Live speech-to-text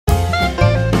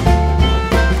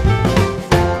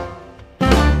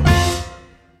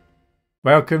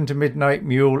Welcome to Midnight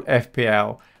Mule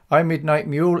FPL. I'm Midnight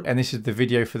Mule and this is the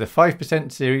video for the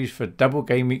 5% series for double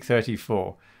game week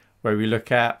 34, where we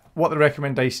look at what the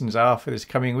recommendations are for this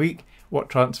coming week, what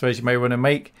transfers you may want to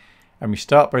make, and we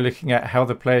start by looking at how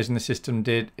the players in the system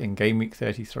did in game week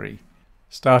 33.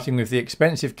 Starting with the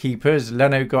expensive keepers,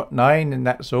 Leno got 9 and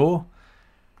that's all.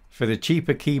 For the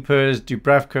cheaper keepers,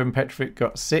 Dubravka and Petrovic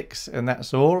got 6 and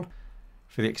that's all.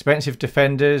 For the expensive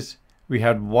defenders, we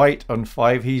had White on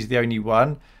 5. He's the only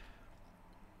one.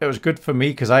 It was good for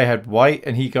me because I had White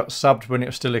and he got subbed when it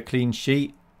was still a clean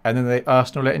sheet. And then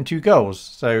Arsenal let in 2 goals.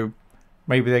 So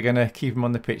maybe they're going to keep him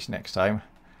on the pitch next time.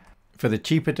 For the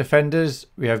cheaper defenders,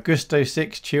 we have Gusto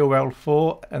 6, Chilwell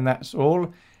 4, and that's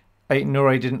all.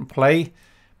 Aït-Nouri didn't play,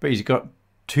 but he's got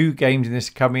 2 games in this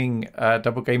coming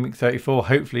double game week 34.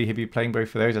 Hopefully he'll be playing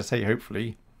both of those. I say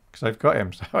hopefully because I've got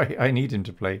him, so I need him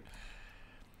to play.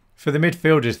 For the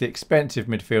midfielders, the expensive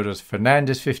midfielders,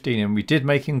 Fernandes 15, and we did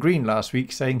make him green last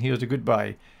week saying he was a good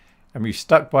buy. And we've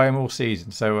stuck by him all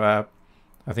season, so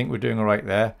I think we're doing all right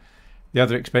there. The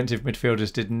other expensive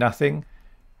midfielders did nothing.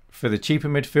 For the cheaper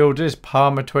midfielders,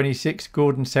 Palmer 26,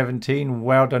 Gordon 17,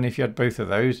 well done if you had both of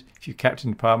those. If you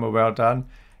captained Palmer, well done.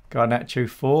 Garnacho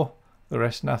 4, the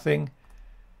rest nothing.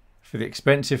 For the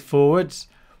expensive forwards,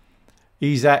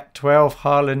 Isak 12,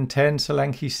 Haaland 10,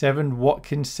 Solanke 7,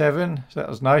 Watkins 7. So that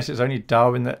was nice. It's only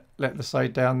Darwin that let the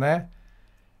side down there.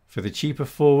 For the cheaper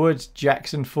forwards,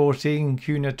 Jackson 14,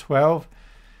 Kuna 12.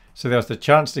 So there was the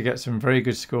chance to get some very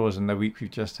good scores in the week we've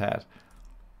just had.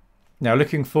 Now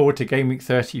looking forward to game week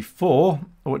 34,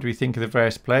 what do we think of the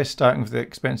various players? Starting with the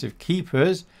expensive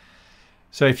keepers.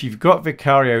 So if you've got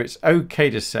Vicario, it's okay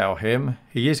to sell him.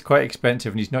 He is quite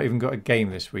expensive and he's not even got a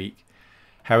game this week.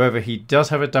 However, he does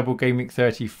have a double game week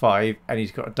 35 and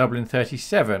he's got a double in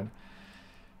 37.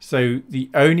 So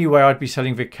the only way I'd be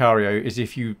selling Vicario is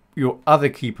if your other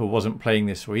keeper wasn't playing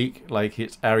this week, like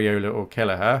it's Areola or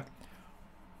Kelleher,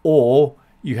 or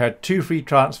you had 2 free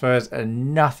transfers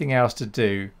and nothing else to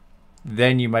do,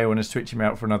 then you may want to switch him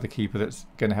out for another keeper that's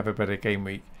going to have a better game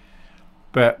week.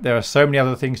 But there are so many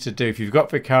other things to do. If you've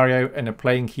got Vicario and a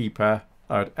playing keeper,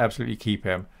 I'd absolutely keep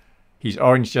him. He's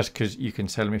orange just because you can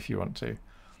sell him if you want to.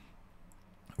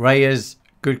 Reyes,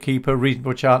 good keeper,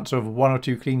 reasonable chance of 1 or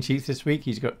 2 clean sheets this week.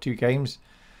 He's got 2 games.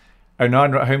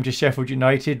 Onana at home to Sheffield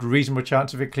United, reasonable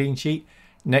chance of a clean sheet.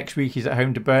 Next week he's at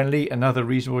home to Burnley, another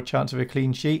reasonable chance of a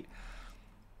clean sheet.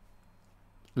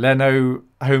 Leno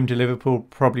home to Liverpool,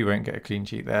 probably won't get a clean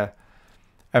sheet there.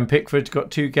 And Pickford's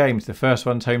got 2 games. The first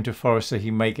one's home to Forest, so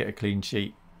he may get a clean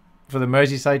sheet. For the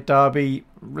Merseyside derby,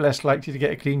 less likely to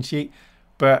get a clean sheet,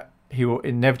 but he will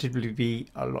inevitably be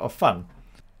a lot of fun.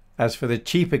 As for the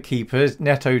cheaper keepers,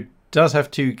 Neto does have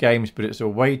 2 games, but it's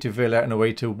away to Villa and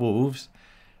away to Wolves.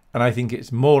 And I think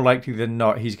it's more likely than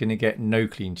not he's going to get no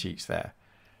clean sheets there.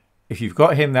 If you've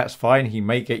got him, that's fine. He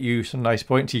may get you some nice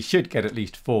points. He should get at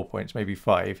least 4 points, maybe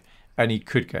 5. And he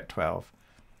could get 12.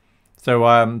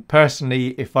 So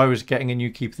personally, if I was getting a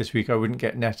new keeper this week, I wouldn't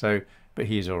get Neto, but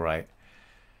he is all right.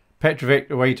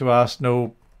 Petrovic away to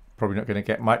Arsenal, probably not going to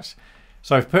get much.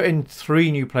 So I've put in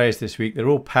 3 new players this week. They're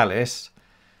all Palace.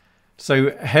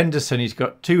 So Henderson, he's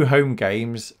got 2 home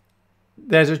games.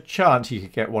 There's a chance he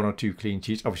could get 1 or 2 clean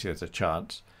sheets. Obviously, there's a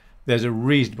chance. There's a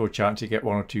reasonable chance he get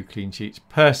 1 or 2 clean sheets.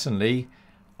 Personally,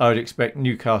 I would expect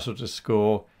Newcastle to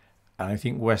score. And I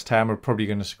think West Ham are probably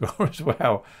going to score as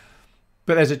well.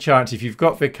 But there's a chance. If you've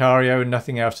got Vicario and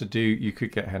nothing else to do, you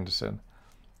could get Henderson.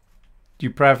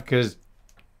 Dubravka's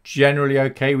generally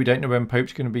okay. We don't know when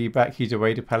Pope's going to be back. He's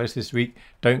away to Palace this week.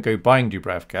 Don't go buying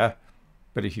Dubravka.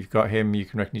 But if you've got him, you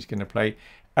can reckon he's going to play.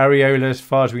 Areola, as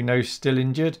far as we know, still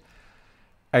injured.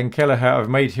 And Kelleher, I've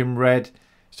made him red.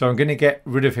 So I'm going to get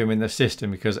rid of him in the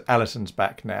system because Alisson's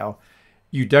back now.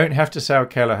 You don't have to sell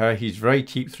Kelleher. He's very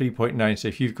cheap, 3.9. So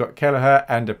if you've got Kelleher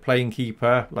and a playing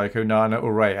keeper like Onana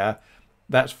or Raya,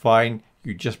 that's fine.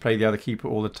 You just play the other keeper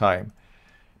all the time.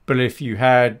 But if you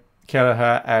had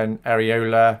Kelleher and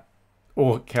Areola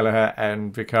or Kelleher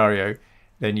and Vicario,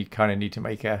 then you kind of need to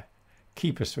make a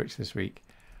keeper switch this week.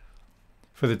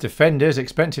 For the defenders,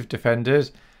 expensive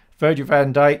defenders, Virgil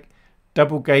van Dijk,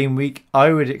 double game week.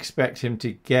 I would expect him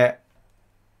to get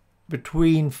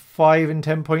between 5 and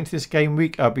 10 points this game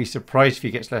week. I'll be surprised if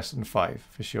he gets less than 5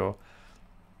 for sure.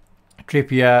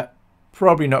 Trippier,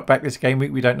 probably not back this game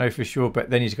week. We don't know for sure, but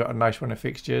then he's got a nice run of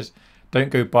fixtures.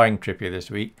 Don't go buying Trippier this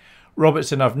week.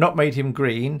 Robertson, I've not made him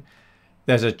green.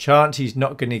 There's a chance he's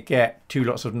not going to get 2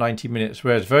 lots of 90 minutes,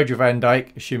 whereas Virgil van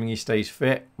Dijk, assuming he stays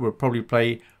fit, will probably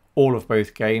play all of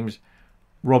both games.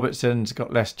 Robertson's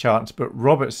got less chance, but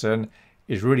Robertson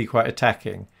is really quite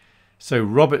attacking. So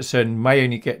Robertson may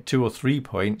only get 2 or 3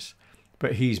 points,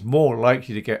 but he's more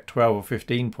likely to get 12 or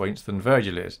 15 points than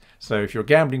Virgil is. So if you're a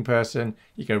gambling person,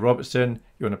 you go Robertson.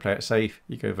 You want to play it safe,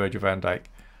 you go Virgil van Dijk.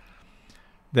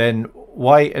 Then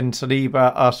White and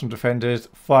Saliba, Arsenal defenders,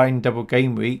 fine double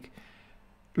game week.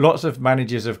 Lots of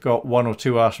managers have got one or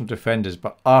two Arsenal defenders,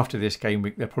 but after this game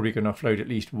week, they're probably going to offload at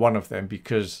least one of them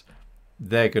because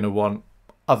they're going to want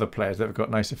other players that have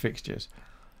got nicer fixtures.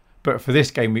 But for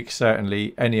this game week,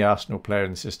 certainly, any Arsenal player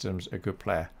in the system's a good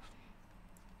player.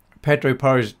 Pedro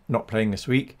Porro's not playing this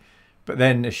week, but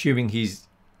then assuming he's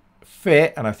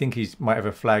fit, and I think he might have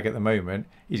a flag at the moment,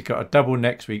 he's got a double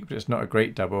next week, but it's not a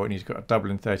great double, and he's got a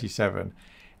double in 37.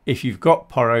 If you've got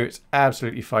Porro, it's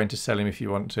absolutely fine to sell him if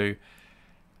you want to.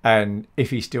 And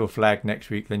if he's still flagged next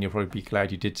week, then you'll probably be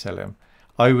glad you did sell him.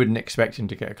 I wouldn't expect him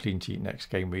to get a clean sheet next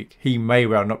game week. He may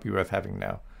well not be worth having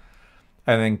now.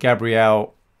 And then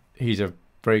Gabriel, he's a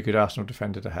very good Arsenal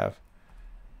defender to have.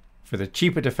 For the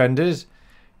cheaper defenders,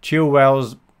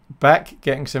 Chilwell's back,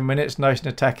 getting some minutes, nice and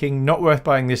attacking. Not worth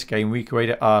buying this game week away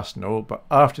to Arsenal, but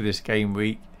after this game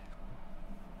week,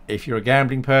 if you're a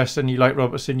gambling person, you like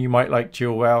Robertson, you might like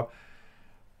Chilwell.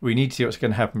 We need to see what's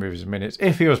going to happen with his minutes.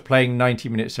 If he was playing 90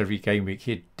 minutes every game week,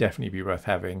 he'd definitely be worth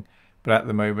having. But at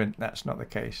the moment, that's not the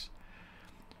case.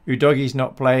 Udogie's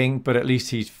not playing, but at least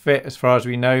he's fit as far as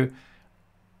we know.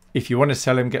 If you want to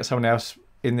sell him, get someone else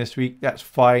in this week, that's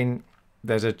fine.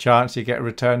 There's a chance you get a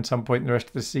return some point in the rest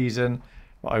of the season,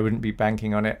 but I wouldn't be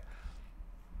banking on it.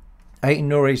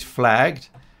 Aït-Nouri's flagged.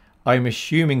 I'm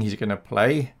assuming he's going to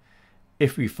play.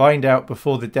 If we find out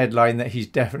before the deadline that he's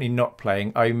definitely not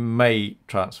playing, I may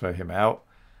transfer him out.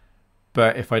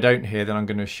 But if I don't hear, then I'm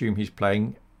going to assume he's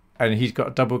playing. And he's got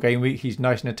a double game week. He's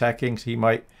nice and attacking, so he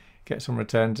might get some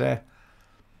returns there.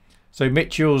 So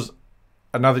Mitchell's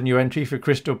another new entry for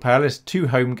Crystal Palace. 2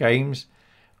 home games.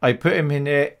 I put him in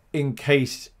there in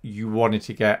case you wanted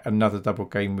to get another double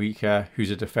game weeker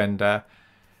who's a defender.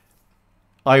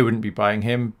 I wouldn't be buying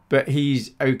him, but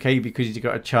he's okay because he's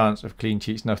got a chance of clean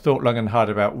sheets. And I've thought long and hard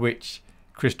about which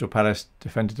Crystal Palace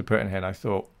defender to put in here. And I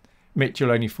thought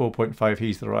Mitchell only 4.5.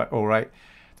 He's the all right.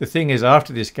 The thing is,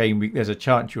 after this game week, there's a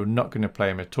chance you're not going to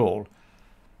play him at all.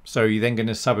 So you're then going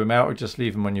to sub him out or just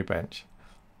leave him on your bench.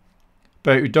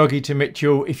 But Udogie to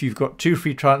Mitchell, if you've got 2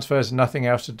 free transfers and nothing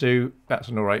else to do, that's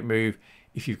an all right move.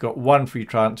 If you've got 1 free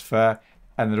transfer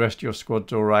and the rest of your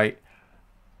squad's all right,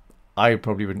 I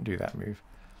probably wouldn't do that move.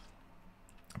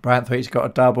 Branthwaite's got a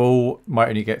double, might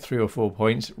only get 3 or 4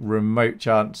 points. Remote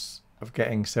chance of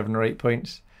getting 7 or 8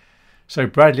 points. So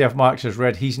Bradley I've marked as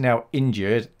red. He's now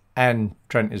injured and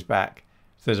Trent is back.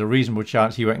 So there's a reasonable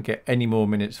chance he won't get any more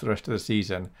minutes for the rest of the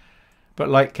season. But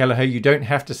like Kelleher, you don't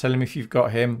have to sell him if you've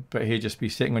got him, but he'll just be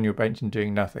sitting on your bench and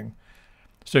doing nothing.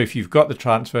 So if you've got the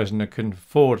transfers and can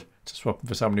afford to swap him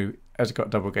for someone who has got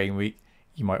double game week,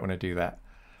 you might want to do that.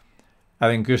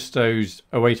 And then Gusto's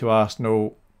away to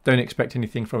Arsenal. Don't expect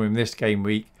anything from him this game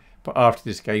week, but after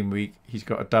this game week, he's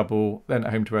got a double, then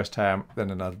at home to West Ham, then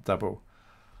another double.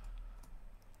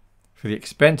 For the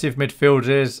expensive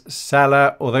midfielders,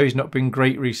 Salah, although he's not been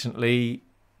great recently,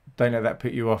 don't let that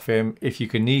put you off him. If you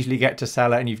can easily get to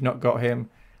Salah and you've not got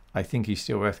him, I think he's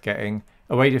still worth getting.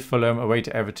 Away to Fulham, away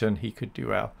to Everton, he could do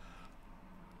well.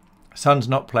 Son's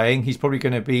not playing. He's probably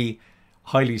going to be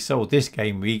highly sold this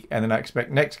game week, and then I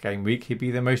expect next game week he'd be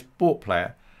the most bought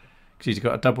player because he's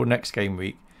got a double next game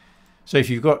week. So if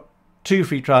you've got 2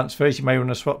 free transfers, you may want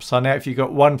to swap Son out. If you've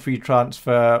got 1 free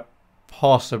transfer,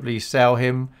 possibly sell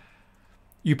him.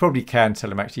 You probably can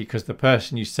sell him actually because the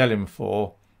person you sell him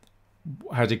for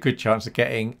has a good chance of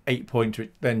getting 8 points,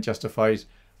 which then justifies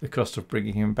the cost of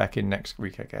bringing him back in next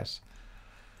week, I guess.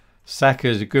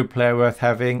 Saka's a good player worth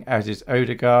having, as is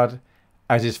Odegaard,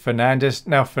 as is Fernandes.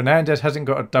 Now, Fernandes hasn't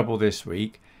got a double this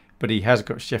week, but he has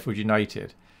got Sheffield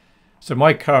United. So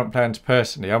my current plans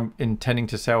personally, I'm intending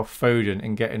to sell Foden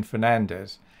and get in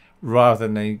Fernandes rather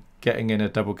than getting in a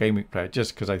double game week player,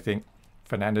 just because I think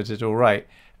Fernandes is all right.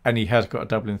 And he has got a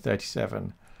double in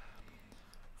 37.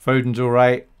 Foden's all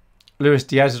right. Luis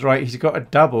Diaz is right. He's got a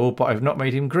double, but I've not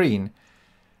made him green.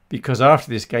 Because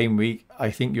after this game week, I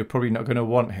think you're probably not going to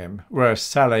want him. Whereas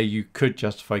Salah, you could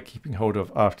justify keeping hold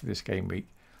of after this game week.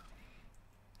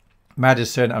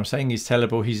 Maddison, I'm saying he's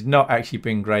sellable. He's not actually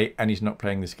been great, and he's not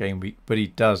playing this game week. But he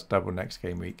does double next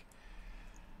game week.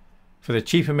 For the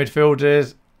cheaper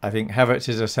midfielders, I think Havertz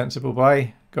is a sensible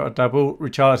buy. Got a double.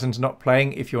 Richarlison's not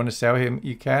playing. If you want to sell him,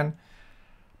 you can.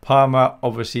 Palmer,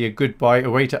 obviously a good buy.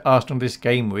 Away to Arsenal this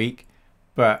game week,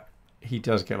 but he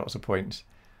does get lots of points.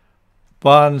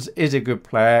 Barnes is a good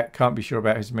player. Can't be sure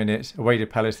about his minutes. Away to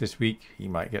Palace this week, he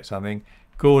might get something.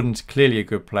 Gordon's clearly a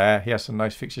good player. He has some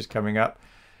nice fixtures coming up.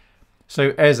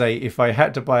 So Eze, if I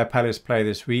had to buy a Palace player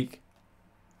this week,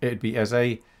 it'd be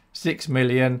Eze. 6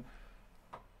 million.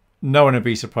 No one would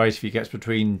be surprised if he gets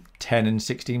between 10 and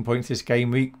 16 points this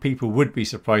game week. People would be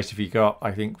surprised if he got,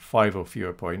 I think, 5 or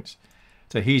fewer points.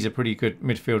 So he's a pretty good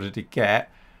midfielder to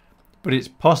get. But it's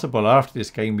possible after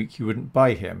this game week you wouldn't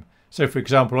buy him. So, for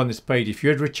example, on this page, if you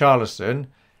had Richarlison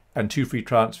and 2 free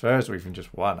transfers, or even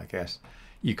just 1, I guess,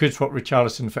 you could swap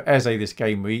Richarlison for Eze this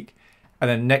game week. And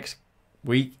then next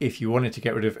week, if you wanted to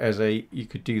get rid of Eze, you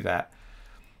could do that.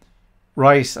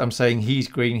 Rice, I'm saying he's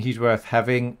green. He's worth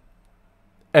having.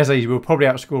 Eze will probably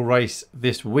outscore Rice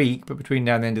this week, but between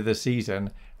now and the end of the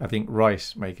season, I think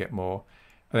Rice may get more.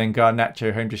 And then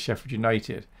Garnacho home to Sheffield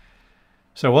United.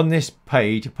 So on this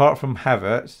page, apart from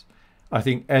Havertz, I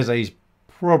think Eze's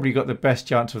probably got the best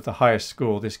chance of the highest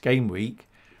score this game week.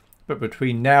 But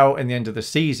between now and the end of the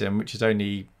season, which is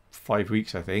only 5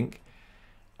 weeks, I think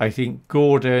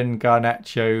Gordon,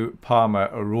 Garnacho, Palmer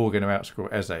are all going to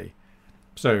outscore Eze.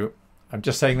 So I'm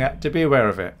just saying that to be aware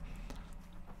of it.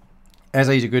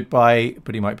 Eze's a good buy,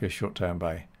 but he might be a short-term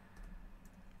buy.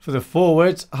 For the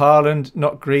forwards, Haaland,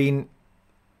 not green.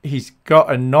 He's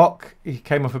got a knock. He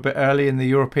came off a bit early in the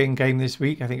European game this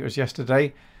week. I think it was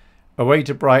yesterday. Away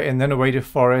to Brighton, then away to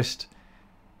Forest.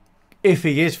 If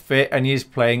he is fit and he is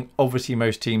playing, obviously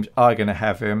most teams are going to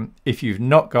have him. If you've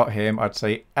not got him, I'd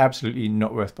say absolutely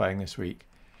not worth buying this week.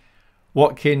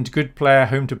 Watkins, good player,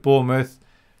 home to Bournemouth.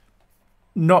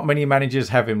 Not many managers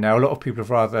have him now. A lot of people have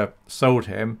rather sold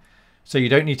him. So you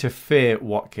don't need to fear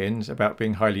Watkins about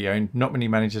being highly owned. Not many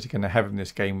managers are going to have him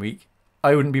this game week.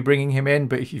 I wouldn't be bringing him in,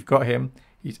 but if you've got him,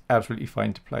 he's absolutely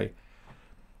fine to play.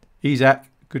 Isak,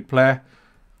 good player.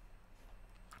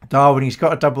 Darwin, he's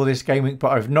got a double this game week,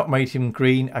 but I've not made him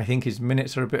green. I think his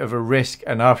minutes are a bit of a risk.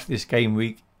 And after this game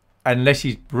week, unless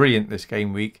he's brilliant this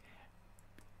game week,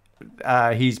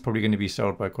 he's probably going to be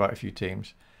sold by quite a few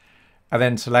teams. And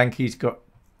then Solanke's got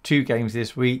 2 games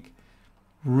this week.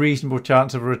 Reasonable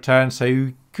chance of a return, so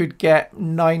he could get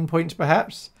 9 points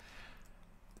perhaps.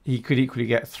 He could equally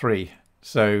get 3.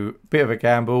 So, bit of a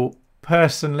gamble.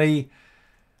 Personally,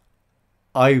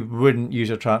 I wouldn't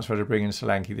use a transfer to bring in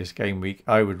Solanke this game week.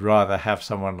 I would rather have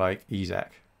someone like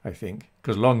Isak, I think.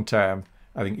 Because long term,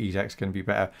 I think Isak's going to be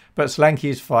better. But Solanke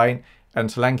is fine, and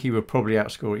Solanke will probably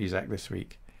outscore Isak this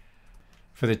week.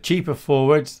 For the cheaper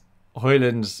forwards,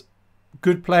 Højlund's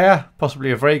good player,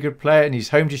 possibly a very good player, and he's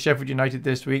home to Sheffield United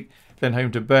this week, then home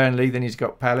to Burnley, then he's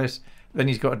got Palace, then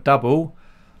he's got a double.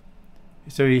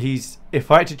 So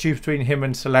if I had to choose between him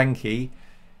and Solanke,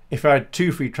 if I had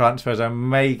 2 free transfers, I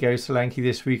may go Solanke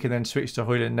this week and then switch to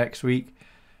Højlund next week.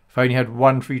 If I only had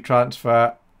 1 free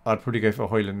transfer, I'd probably go for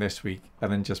Højlund this week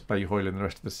and then just play Højlund the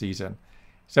rest of the season.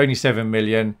 It's only 7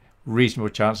 million, reasonable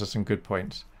chance of some good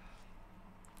points.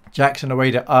 Jackson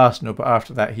away to Arsenal, but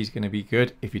after that he's going to be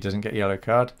good if he doesn't get a yellow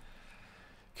card.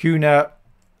 Kuna,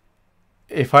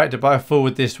 if I had to buy a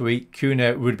forward this week,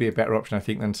 Kuna would be a better option, I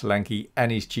think, than Solanke,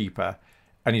 and he's cheaper.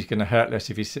 And he's going to hurt less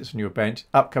if he sits on your bench.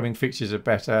 Upcoming fixtures are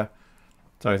better,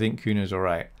 so I think Kuna's all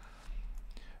right.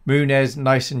 Muniz,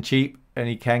 nice and cheap, and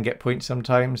he can get points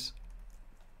sometimes.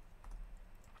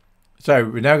 So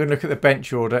we're now going to look at the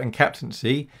bench order and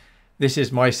captaincy. This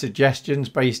is my suggestions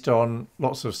based on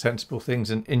lots of sensible things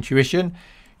and intuition.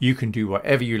 You can do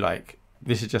whatever you like.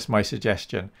 This is just my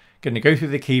suggestion. Going to go through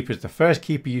the keepers. The first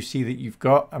keeper you see that you've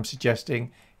got, I'm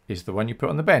suggesting, is the one you put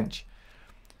on the bench.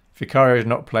 Vicario is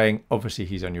not playing. Obviously,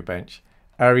 he's on your bench.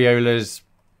 Areola's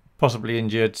possibly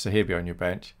injured, so he'll be on your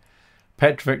bench.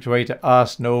 Petrovic away to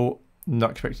Arsenal.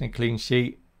 Not expecting a clean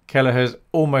sheet. Kelleher's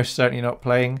almost certainly not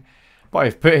playing. But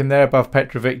I've put him there above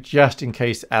Petrovic just in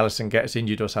case Alisson gets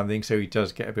injured or something, so he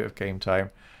does get a bit of game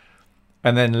time.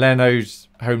 And then Leno's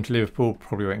home to Liverpool,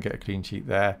 probably won't get a clean sheet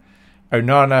there.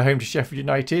 Onana home to Sheffield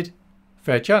United,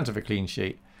 fair chance of a clean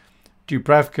sheet.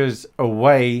 Dubravka's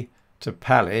away to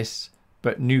Palace,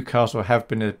 but Newcastle have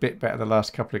been a bit better the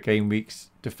last couple of game weeks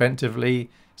defensively,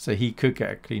 so he could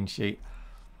get a clean sheet.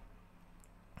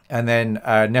 And then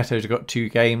Neto's got 2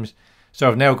 games, so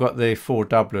I've now got the 4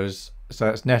 doublers. So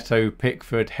that's Neto,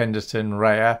 Pickford, Henderson,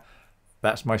 Raya.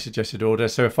 That's my suggested order.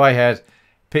 So if I had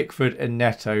Pickford and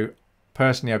Neto,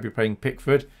 personally I'd be playing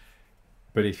Pickford.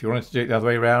 But if you wanted to do it the other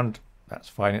way around, that's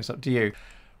fine. It's up to you.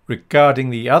 Regarding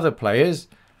the other players,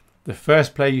 the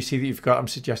first player you see that you've got, I'm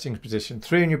suggesting position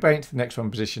 3 on your bench. The next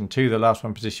one position 2. The last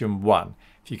one position 1.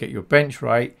 If you get your bench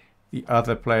right, the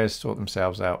other players sort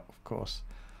themselves out, of course.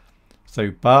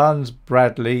 So Barnes,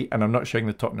 Bradley, and I'm not showing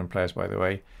the Tottenham players, by the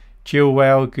way.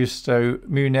 Chilwell, Gusto,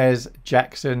 Muniz,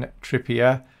 Jackson,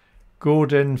 Trippier,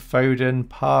 Gordon, Foden,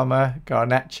 Palmer,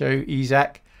 Garnacho,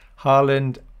 Isak,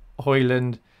 Haaland,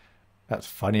 Højlund. That's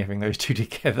funny having those 2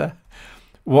 together.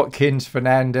 Watkins,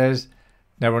 Fernandes,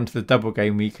 Now on to the double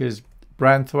game weekers.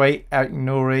 Branthwaite,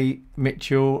 Aït-Nouri,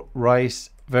 Mitchell, Rice,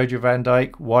 Virgil van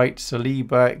Dijk, White,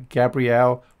 Saliba,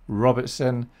 Gabriel,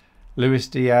 Robertson, Luis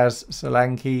Diaz,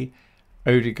 Solanke,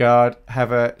 Odegaard,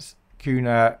 Havertz,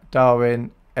 Kuna,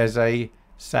 Darwin, Eze,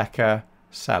 Saka,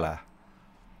 Salah.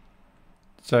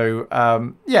 So,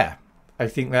 yeah, I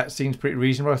think that seems pretty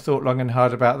reasonable. I thought long and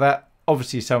hard about that.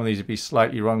 Obviously, some of these would be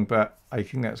slightly wrong, but I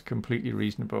think that's completely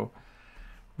reasonable.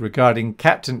 Regarding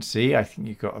captaincy, I think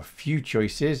you've got a few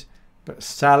choices, but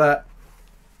Salah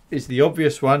is the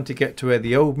obvious one to get to wear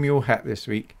the old Mule hat this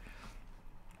week.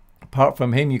 Apart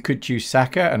from him, you could choose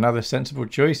Saka, another sensible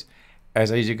choice.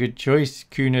 Eze's a good choice.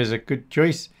 Kuna's a good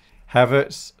choice.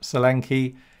 Havertz,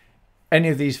 Solanke, any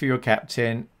of these for your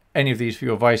captain, any of these for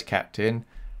your vice-captain.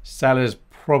 Salah's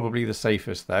probably the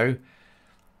safest though.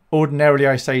 Ordinarily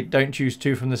I say don't choose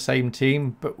two from the same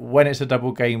team, but when it's a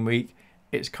double game week,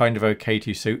 it's kind of okay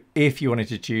to. So if you wanted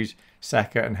to choose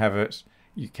Saka and Havertz,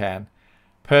 you can.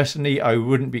 Personally, I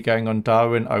wouldn't be going on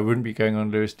Darwin. I wouldn't be going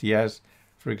on Luis Diaz,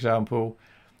 for example.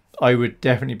 I would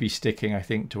definitely be sticking, I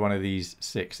think, to one of these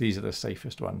 6. These are the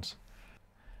safest ones.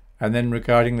 And then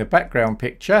regarding the background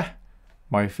picture,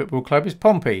 my football club is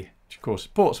Pompey, which of course is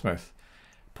Portsmouth.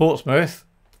 Portsmouth,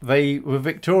 they were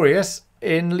victorious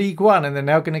in League One and they're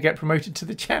now going to get promoted to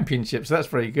the Championship, so that's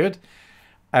very good.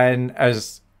 And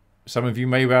as some of you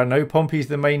may well know, Pompey is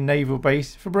the main naval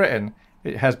base for Britain.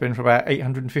 It has been for about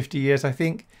 850 years, I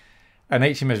think. And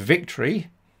HMS Victory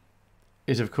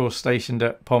is, of course, stationed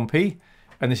at Pompey.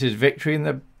 And this is Victory in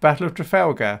the Battle of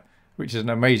Trafalgar, which is an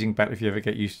amazing battle if you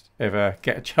ever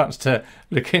get a chance to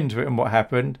look into it and what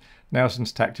happened.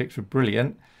 Nelson's tactics were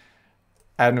brilliant.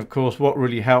 And, of course, what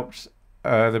really helped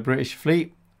the British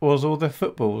fleet was all the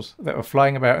footballs that were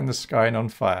flying about in the sky and on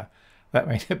fire. That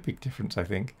made a big difference, I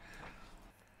think.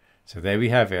 So there we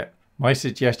have it. My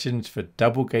suggestions for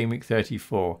double game week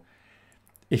 34.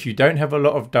 If you don't have a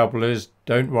lot of doublers,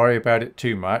 don't worry about it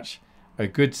too much. A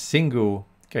good single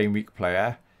game week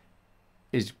player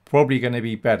is probably going to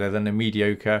be better than a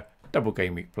mediocre double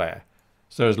game week player.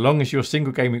 So as long as your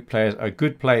single game week players are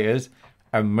good players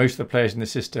and most of the players in the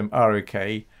system are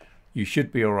okay, you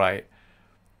should be all right.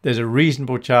 There's a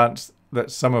reasonable chance that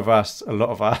some of us, a lot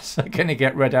of us, are going to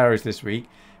get red arrows this week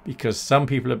because some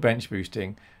people are bench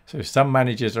boosting. So some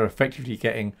managers are effectively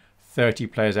getting 30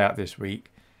 players out this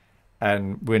week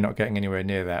and we're not getting anywhere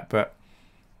near that. But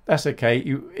that's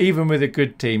okay. Even with a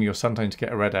good team, you'll sometimes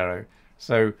get a red arrow.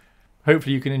 So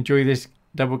hopefully you can enjoy this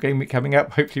double game week coming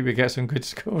up. Hopefully we get some good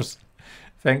scores.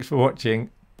 Thanks for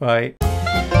watching. Bye.